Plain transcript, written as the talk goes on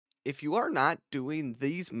If you are not doing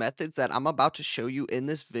these methods that I'm about to show you in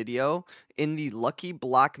this video in the Lucky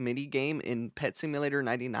Block mini game in Pet Simulator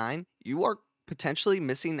 99, you are potentially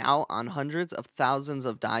missing out on hundreds of thousands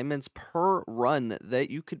of diamonds per run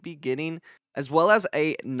that you could be getting, as well as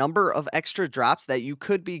a number of extra drops that you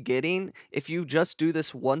could be getting if you just do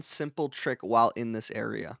this one simple trick while in this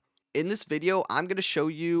area. In this video, I'm going to show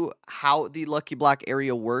you how the Lucky Block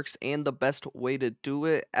area works and the best way to do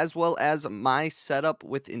it, as well as my setup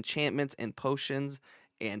with enchantments and potions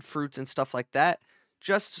and fruits and stuff like that,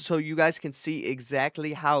 just so you guys can see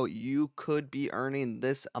exactly how you could be earning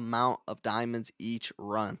this amount of diamonds each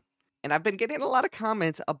run. And I've been getting a lot of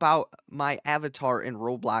comments about my avatar in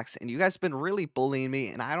Roblox, and you guys have been really bullying me,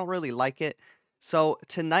 and I don't really like it. So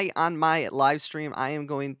tonight on my live stream, I am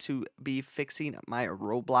going to be fixing my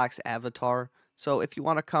Roblox avatar. So if you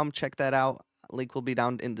want to come check that out, link will be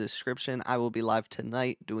down in the description. I will be live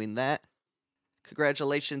tonight doing that.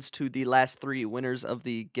 Congratulations to the last 3 winners of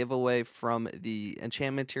the giveaway from the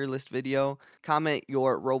enchantment tier list video. Comment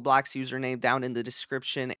your Roblox username down in the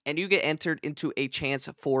description, and you get entered into a chance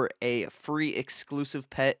for a free exclusive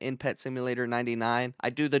pet in Pet Simulator 99. I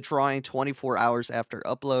do the drawing 24 hours after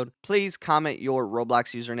upload. Please comment your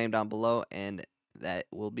Roblox username down below, and that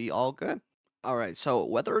will be all good. Alright, so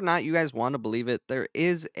whether or not you guys want to believe it, there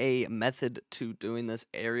is a method to doing this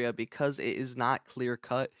area because it is not clear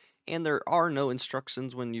cut. And there are no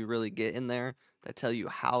instructions when you really get in there that tell you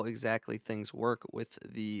how exactly things work with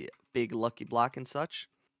the big lucky block and such.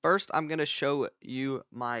 First, I'm going to show you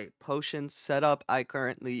my potion setup. I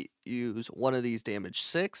currently use one of these damage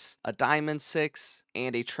 6, a diamond 6,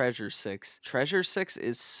 and a treasure 6. Treasure 6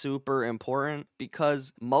 is super important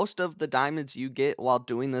because most of the diamonds you get while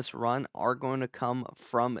doing this run are going to come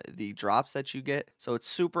from the drops that you get. So it's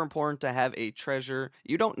super important to have a treasure.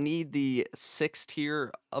 You don't need the 6th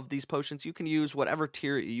tier of these potions. You can use whatever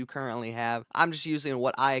tier you currently have. I'm just using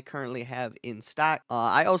what I currently have in stock.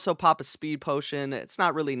 I also pop a speed potion. It's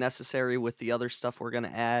not really necessary with the other stuff we're going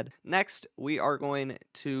to add. Next, we are going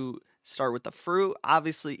to start with the fruit.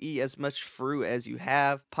 Obviously, eat as much fruit as you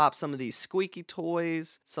have. Pop some of these squeaky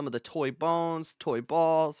toys, some of the toy bones, toy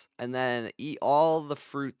balls, and then eat all the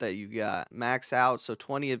fruit that you got. Max out, so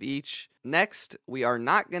 20 of each. Next, we are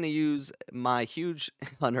not going to use my huge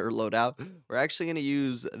hunter loadout. We're actually going to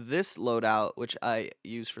use this loadout, which I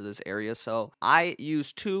use for this area. So I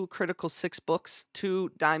use 2 critical 6 books,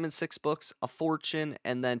 2 diamond 6 books, a fortune,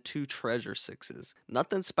 and then 2 treasure 6s.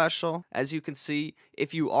 Nothing special. As you can see,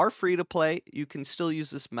 if you are free to play, you can still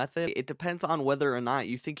use this method. It depends on whether or not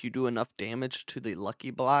you think you do enough damage to the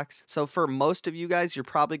lucky blocks. So for most of you guys, you're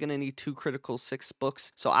probably going to need 2 critical 6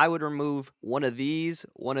 books. So I would remove one of these,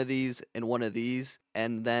 and one of these,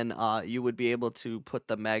 and then you would be able to put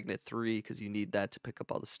the magnet 3 because you need that to pick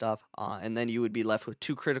up all the stuff, and then you would be left with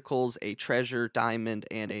 2 criticals, a treasure, diamond,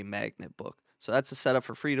 and a magnet book. So that's a setup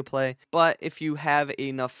for free to play. But if you have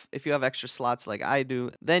extra slots like I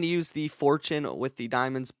do, then use the fortune with the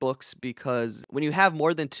diamonds books, because when you have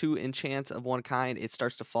more than 2 enchants of one kind, it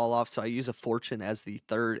starts to fall off. So I use a fortune as the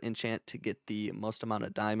 3rd enchant to get the most amount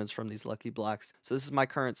of diamonds from these lucky blocks. So this is my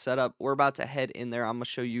current setup. We're about to head in there. I'm going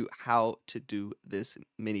to show you how to do this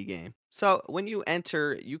mini game. So when you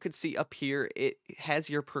enter, you can see up here, it has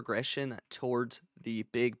your progression towards the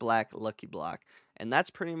big black lucky block. And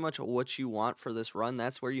that's pretty much what you want for this run.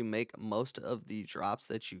 That's where you make most of the drops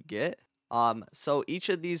that you get. So each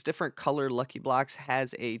of these different color lucky blocks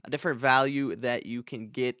has a different value that you can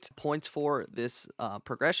get points for this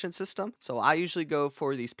progression system. So I usually go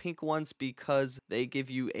for these pink ones because they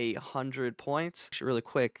give you 100 points. Actually, really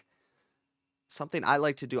quick, something I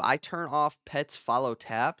like to do, I turn off pets follow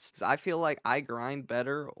taps because I feel like I grind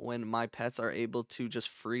better when my pets are able to just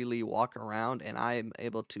freely walk around and I am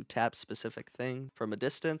able to tap specific things from a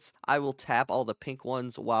distance. I will tap all the pink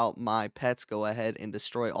ones while my pets go ahead and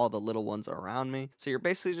destroy all the little ones around me. So you're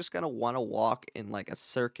basically just going to want to walk in like a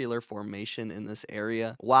circular formation in this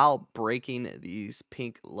area while breaking these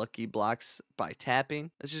pink lucky blocks by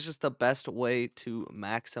tapping. This is just the best way to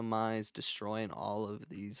maximize destroying all of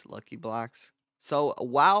these lucky blocks. So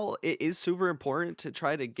while it is super important to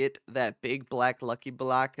try to get that big black lucky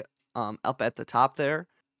block up at the top there,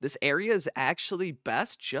 this area is actually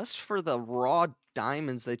best just for the raw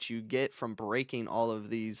diamonds that you get from breaking all of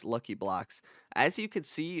these lucky blocks. As you can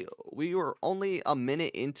see, we were only a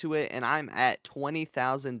minute into it and I'm at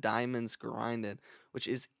 20,000 diamonds grinded, which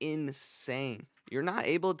is insane. You're not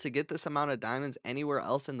able to get this amount of diamonds anywhere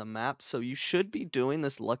else in the map, so you should be doing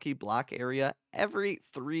this lucky block area every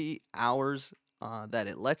 3 hours that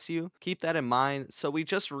it lets you. Keep that in mind. So we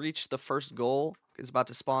just reached the first goal. Is about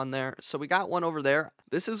to spawn there. So we got one over there.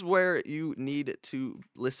 This is where you need to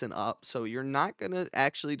listen up. So you're not going to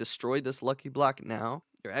actually destroy this lucky block now.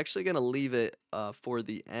 You're actually going to leave it for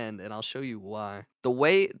the end, and I'll show you why. The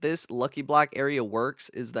way this lucky block area works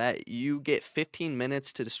is that you get 15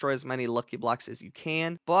 minutes to destroy as many lucky blocks as you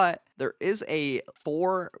can, but there is a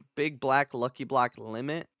 4 big black lucky block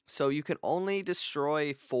limit. So you can only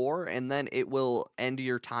destroy 4, and then it will end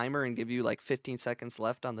your timer and give you like 15 seconds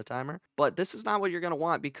left on the timer. But this is not what you're going to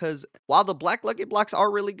want, because while the black lucky blocks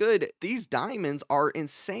are really good, these diamonds are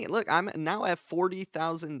insane. Look, I'm now at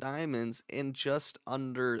 40,000 diamonds in just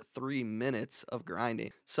under 3 minutes of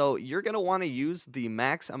grinding. So you're going to want to use the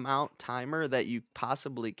max amount timer that you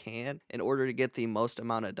possibly can in order to get the most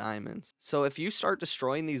amount of diamonds. So if you start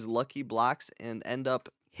destroying these lucky blocks and end up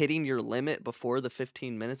hitting your limit before the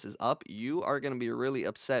 15 minutes is up, you are going to be really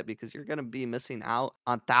upset, because you're going to be missing out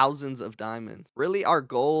on thousands of diamonds. Really, our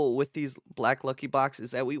goal with these black lucky blocks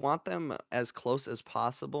is that we want them as close as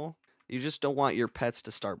possible. You just don't want your pets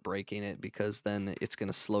to start breaking it, because then it's going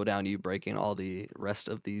to slow down you breaking all the rest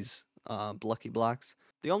of these lucky blocks.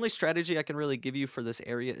 The only strategy I can really give you for this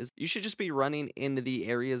area is you should just be running into the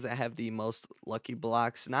areas that have the most lucky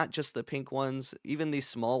blocks, not just the pink ones. Even these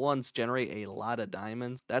small ones generate a lot of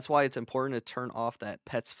diamonds. That's why it's important to turn off that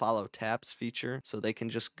pets follow taps feature, so they can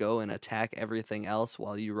just go and attack everything else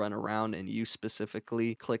while you run around and you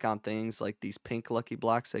specifically click on things like these pink lucky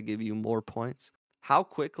blocks that give you more points. How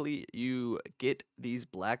quickly you get these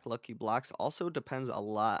black lucky blocks also depends a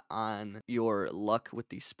lot on your luck with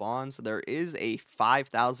these spawns. There is a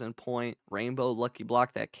 5,000 point rainbow lucky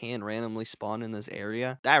block that can randomly spawn in this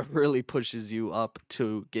area. That really pushes you up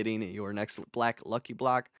to getting your next black lucky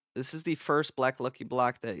block. This is the first black lucky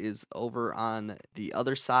block that is over on the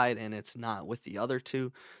other side, and it's not with the other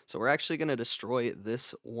two. So we're actually going to destroy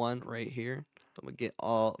this one right here. I'm gonna get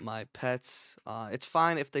all my pets. It's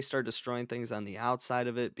fine if they start destroying things on the outside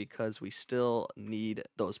of it, because we still need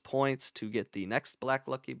those points to get the next black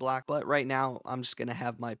lucky block. But right now, I'm just gonna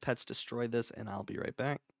have my pets destroy this, and I'll be right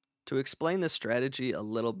back. To explain this strategy a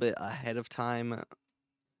little bit ahead of time,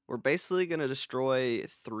 we're basically gonna destroy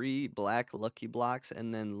 3 black lucky blocks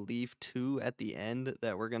and then leave 2 at the end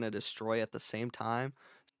that we're gonna destroy at the same time.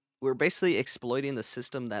 We're basically exploiting the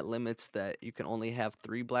system that limits that you can only have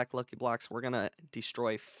 3 black lucky blocks. We're going to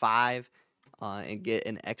destroy 5 and get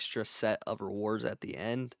an extra set of rewards at the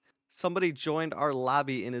end. Somebody joined our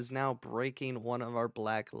lobby and is now breaking one of our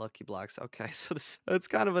black lucky blocks. Okay, so it's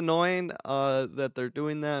kind of annoying that they're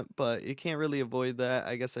doing that, but you can't really avoid that.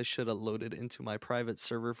 I guess I should have loaded into my private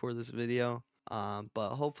server for this video. But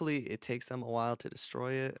hopefully it takes them a while to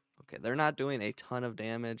destroy it. Okay, they're not doing a ton of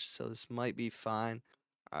damage, so this might be fine.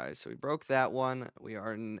 Alright, so we broke that one. We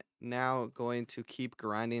are now going to keep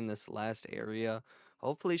grinding this last area.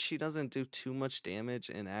 Hopefully she doesn't do too much damage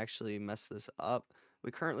and actually mess this up.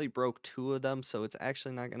 We currently broke 2 of them, so it's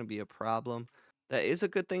actually not going to be a problem. That is a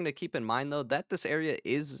good thing to keep in mind, though, that this area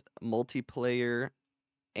is multiplayer,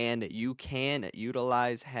 and you can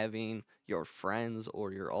utilize having your friends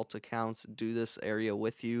or your alt accounts do this area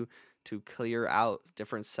with you to clear out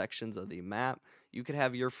different sections of the map. You could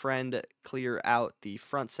have your friend clear out the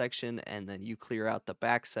front section, and then you clear out the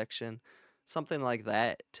back section, something like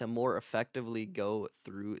that, to more effectively go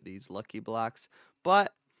through these lucky blocks.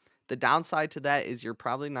 But the downside to that is you're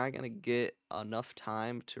probably not going to get enough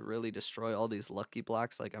time to really destroy all these lucky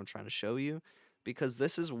blocks like I'm trying to show you, because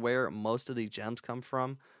this is where most of the gems come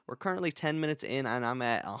from. We're currently 10 minutes in, and I'm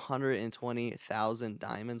at 120,000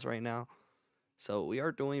 diamonds right now. So we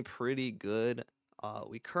are doing pretty good.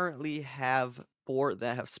 We currently have 4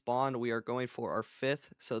 that have spawned. We are going for our 5th.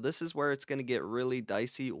 So this is where it's going to get really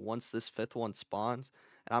dicey once this 5th one spawns.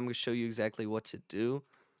 And I'm going to show you exactly what to do.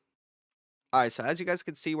 Alright, so as you guys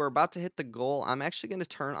can see, we're about to hit the goal. I'm actually going to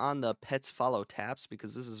turn on the pets follow taps,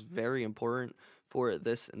 because this is very important for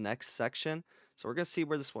this next section. So we're going to see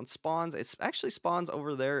where this one spawns. It actually spawns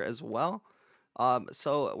over there as well.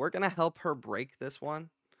 So we're going to help her break this one.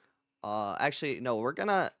 Actually, no, we're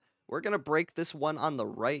gonna break this one on the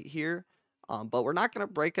right here, but we're not gonna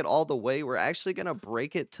break it all the way. We're actually gonna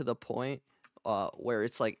break it to the point where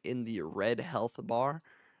it's like in the red health bar,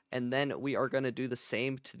 and then we are gonna do the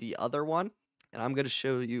same to the other one, and I'm gonna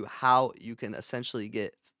show you how you can essentially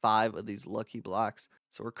get 5 of these lucky blocks.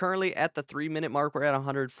 So we're currently at the 3-minute mark. We're at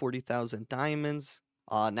 140,000 diamonds.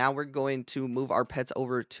 Now we're going to move our pets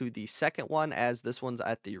over to the second one, as this one's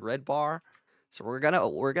at the red bar. So we're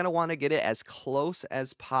gonna want to get it as close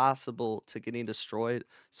as possible to getting destroyed,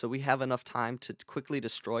 so we have enough time to quickly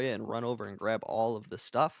destroy it and run over and grab all of the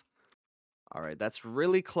stuff. All right, that's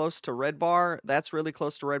really close to red bar. That's really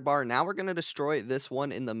close to red bar. Now we're going to destroy this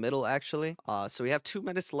one in the middle, actually. So we have 2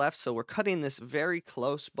 minutes left. So we're cutting this very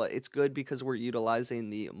close, but it's good because we're utilizing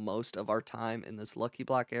the most of our time in this lucky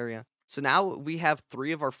block area. So now we have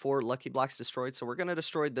 3 of our 4 lucky blocks destroyed. So we're going to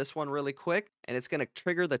destroy this one really quick, and it's going to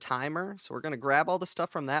trigger the timer. So we're going to grab all the stuff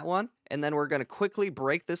from that one, and then we're going to quickly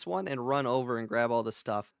break this one and run over and grab all the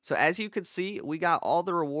stuff. So as you can see, we got all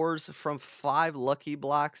the rewards from 5 lucky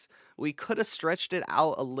blocks. We could have stretched it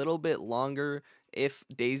out a little bit longer if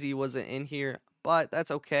Daisy wasn't in here, but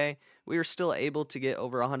that's okay. We were still able to get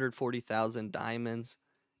over 140,000 diamonds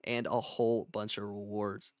and a whole bunch of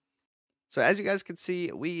rewards. So as you guys can see,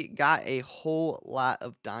 we got a whole lot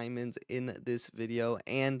of diamonds in this video,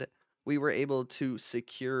 and we were able to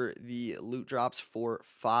secure the loot drops for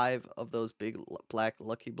 5 of those big black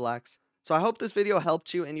lucky blocks. So I hope this video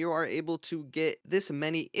helped you and you are able to get this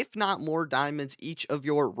many, if not more, diamonds each of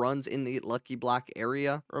your runs in the lucky block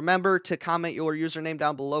area. Remember to comment your username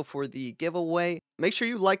down below for the giveaway. Make sure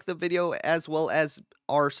you like the video as well as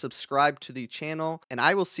are subscribed to the channel, and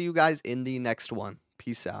I will see you guys in the next one.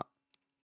 Peace out.